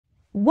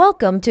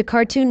Welcome to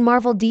Cartoon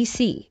Marvel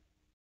DC.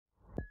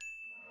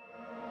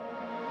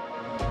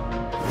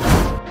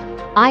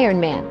 Iron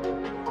Man.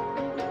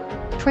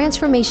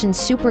 Transformation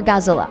Super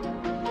Godzilla.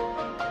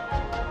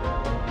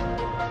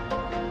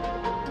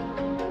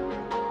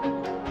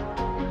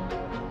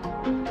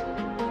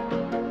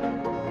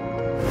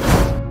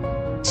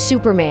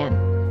 Superman.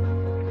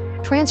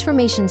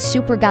 Transformation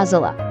Super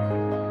Godzilla.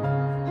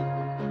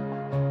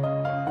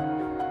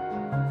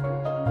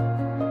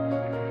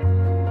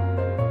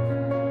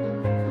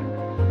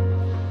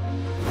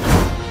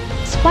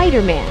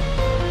 Spider-Man.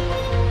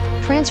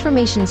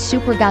 Transformation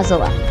Super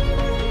Godzilla.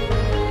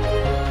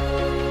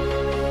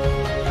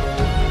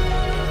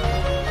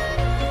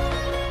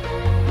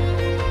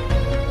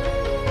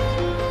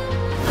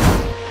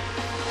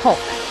 Hulk.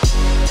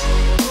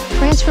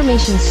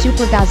 Transformation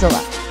Super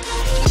Godzilla.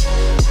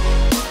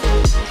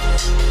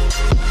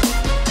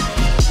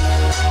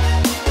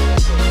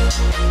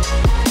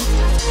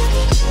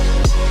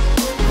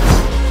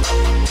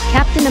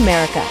 Captain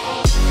America.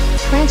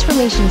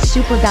 Transformation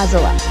Super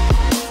Godzilla.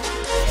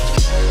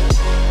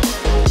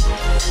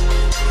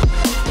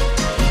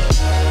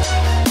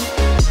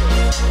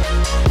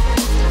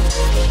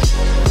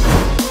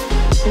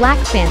 Black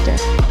Panther.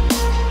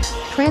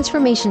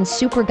 Transformation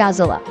Super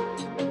Godzilla.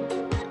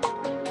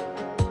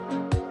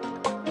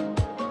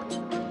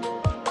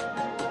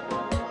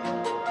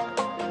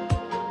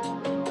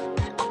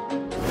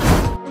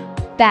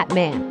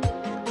 Batman.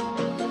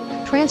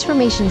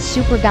 Transformation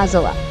Super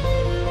Godzilla.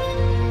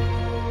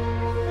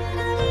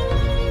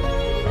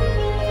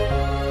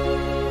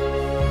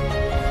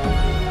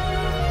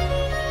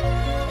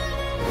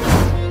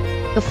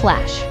 The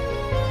Flash.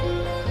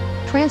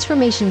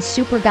 Transformation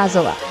Super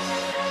Godzilla.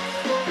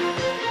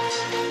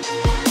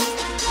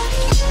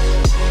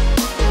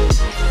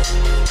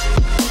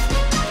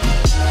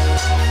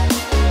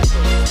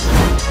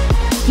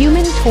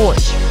 Human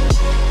Torch.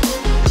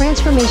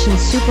 Transformation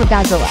Super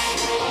Godzilla.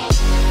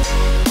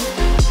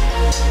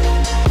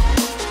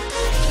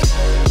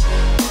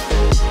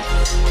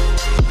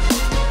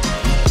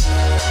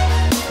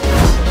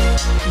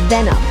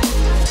 Venom.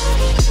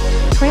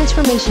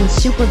 Transformation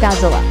Super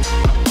Godzilla.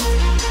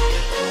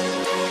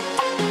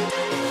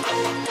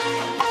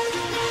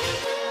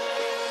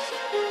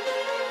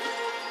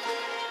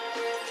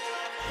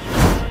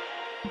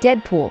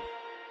 Deadpool.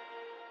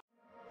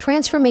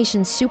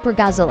 Transformation Super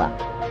Godzilla.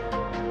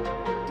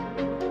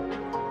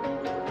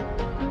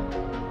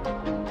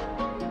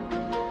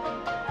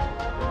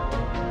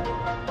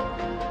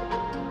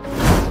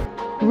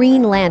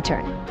 Green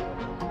Lantern.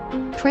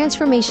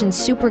 Transformation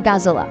Super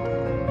Godzilla.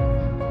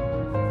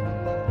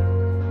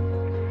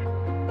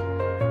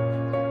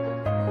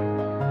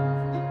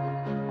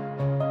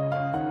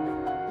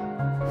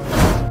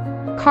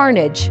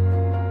 Carnage.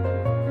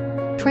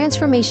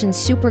 Transformation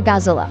Super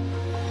Godzilla.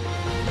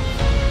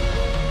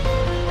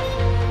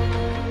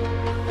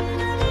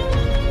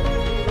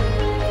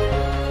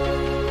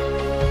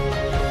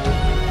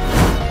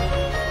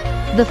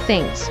 The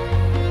Things.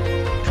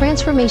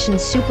 Transformation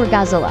Super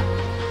Godzilla.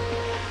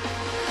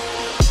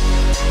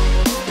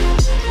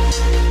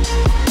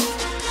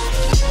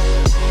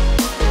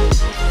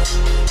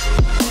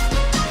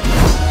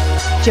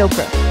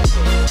 Joker.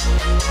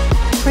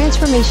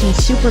 Transformation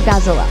Super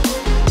Godzilla.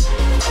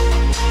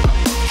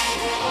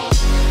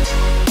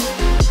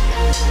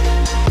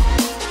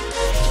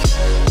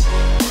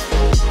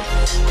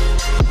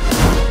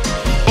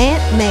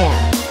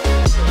 Ant-Man.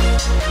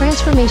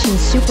 Transformation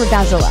Super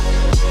Godzilla.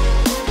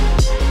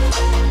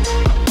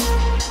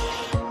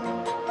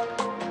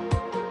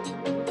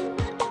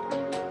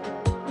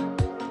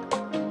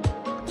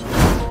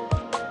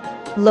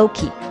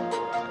 Loki.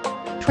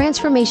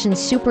 Transformation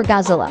Super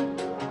Godzilla.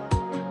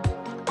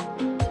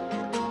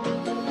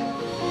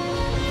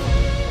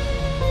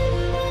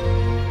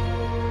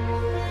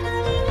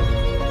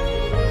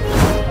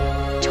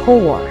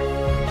 Thor.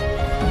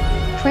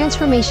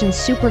 Transformation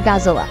Super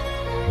Godzilla.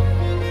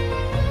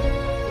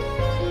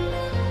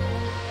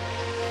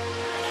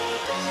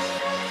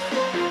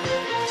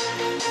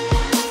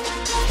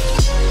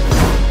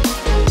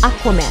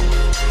 Aquaman.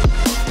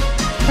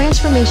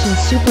 Transformation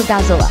Super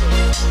Godzilla.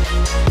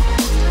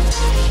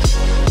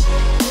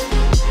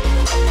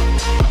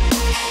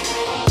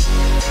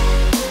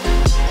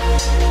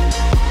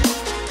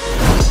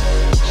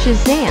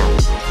 Shazam.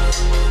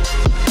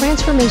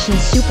 Transformation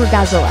Super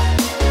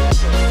Godzilla.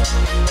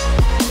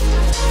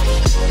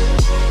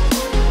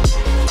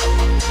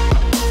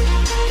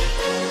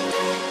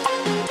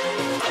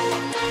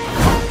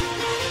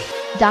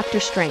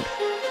 Doctor Strength.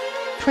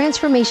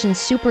 Transformation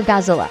Super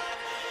Godzilla.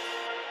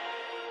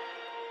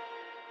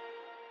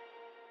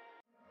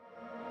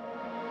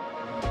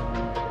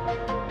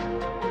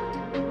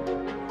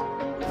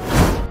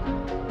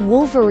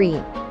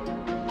 Wolverine.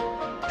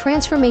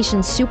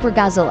 Transformation Super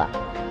Godzilla.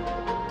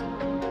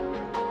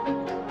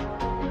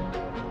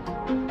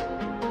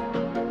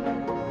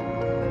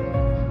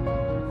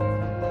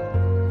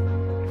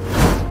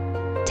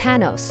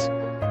 Thanos.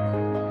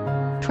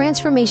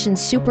 Transformation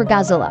Super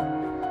Godzilla.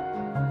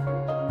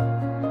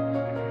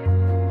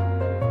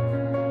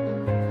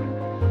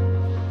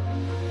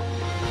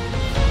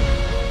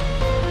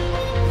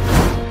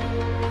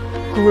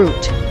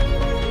 Groot.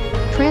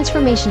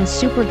 Transformation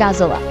Super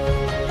Godzilla.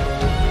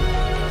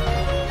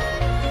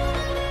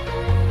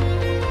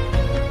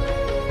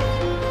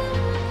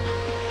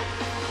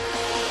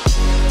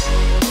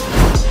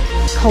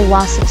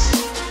 Colossus.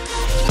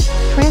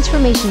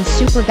 Transformation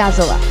Super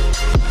Godzilla.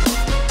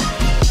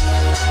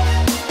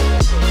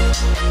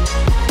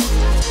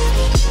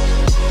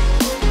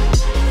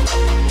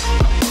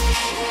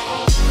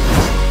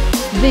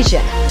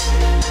 Vision.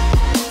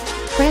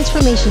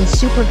 Transformation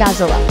Super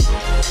Godzilla.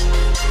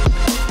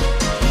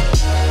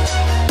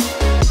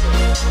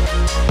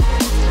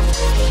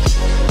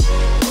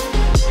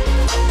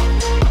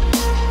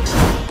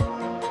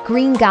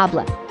 Green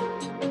Goblin.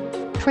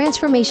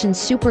 Transformation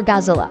Super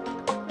Godzilla.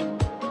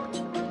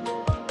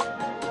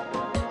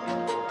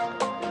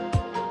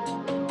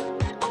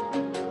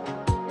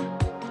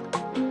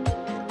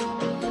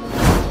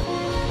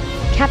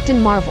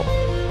 Captain Marvel.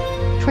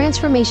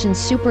 Transformation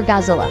Super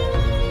Godzilla.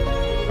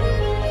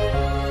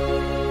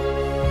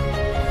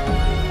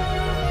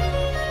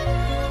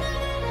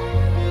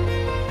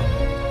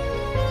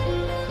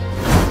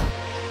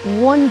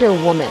 Wonder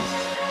Woman.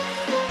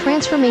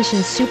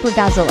 Transformation Super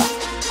Godzilla.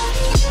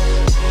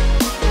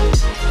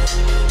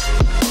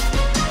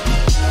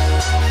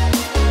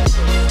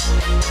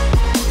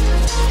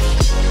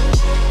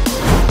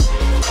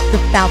 The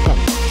Falcon.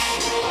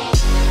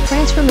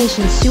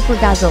 Transformation Super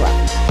Godzilla.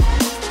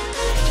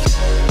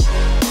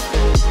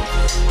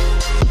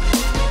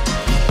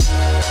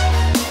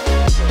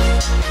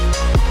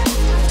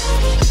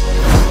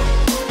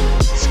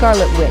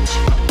 Scarlet Witch.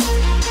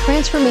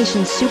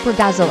 Transformation Super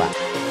Godzilla.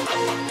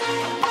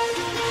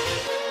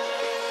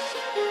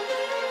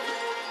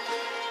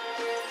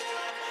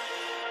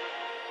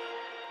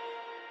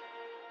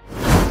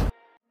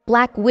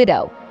 Black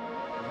Widow.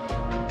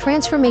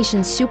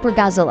 Transformation Super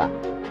Godzilla.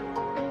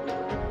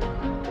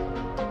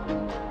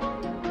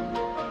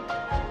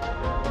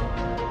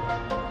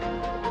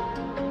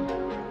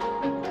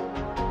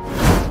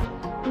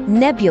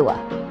 Nebula.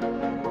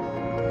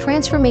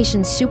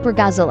 Transformation Super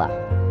Godzilla.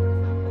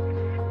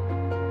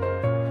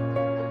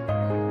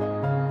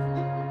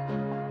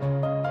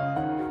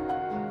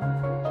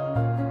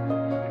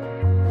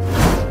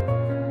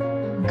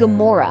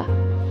 Gamora.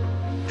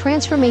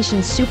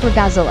 Transformation Super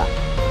Godzilla.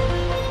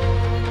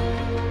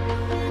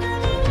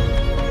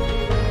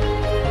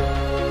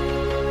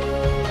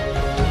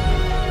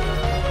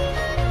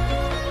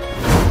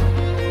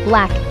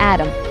 Black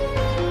Adam.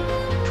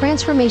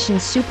 Transformation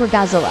Super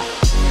Godzilla.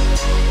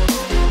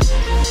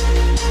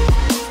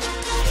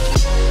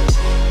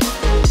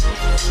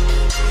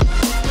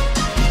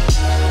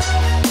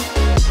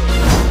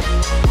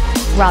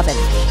 Robin.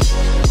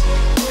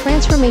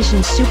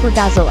 Transformation Super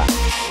Godzilla.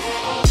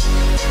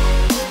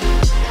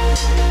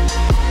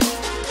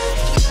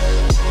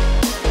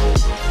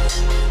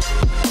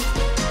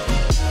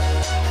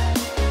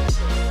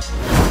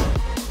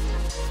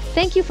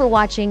 Thank you for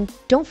watching.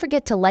 Don't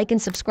forget to like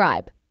and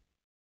subscribe.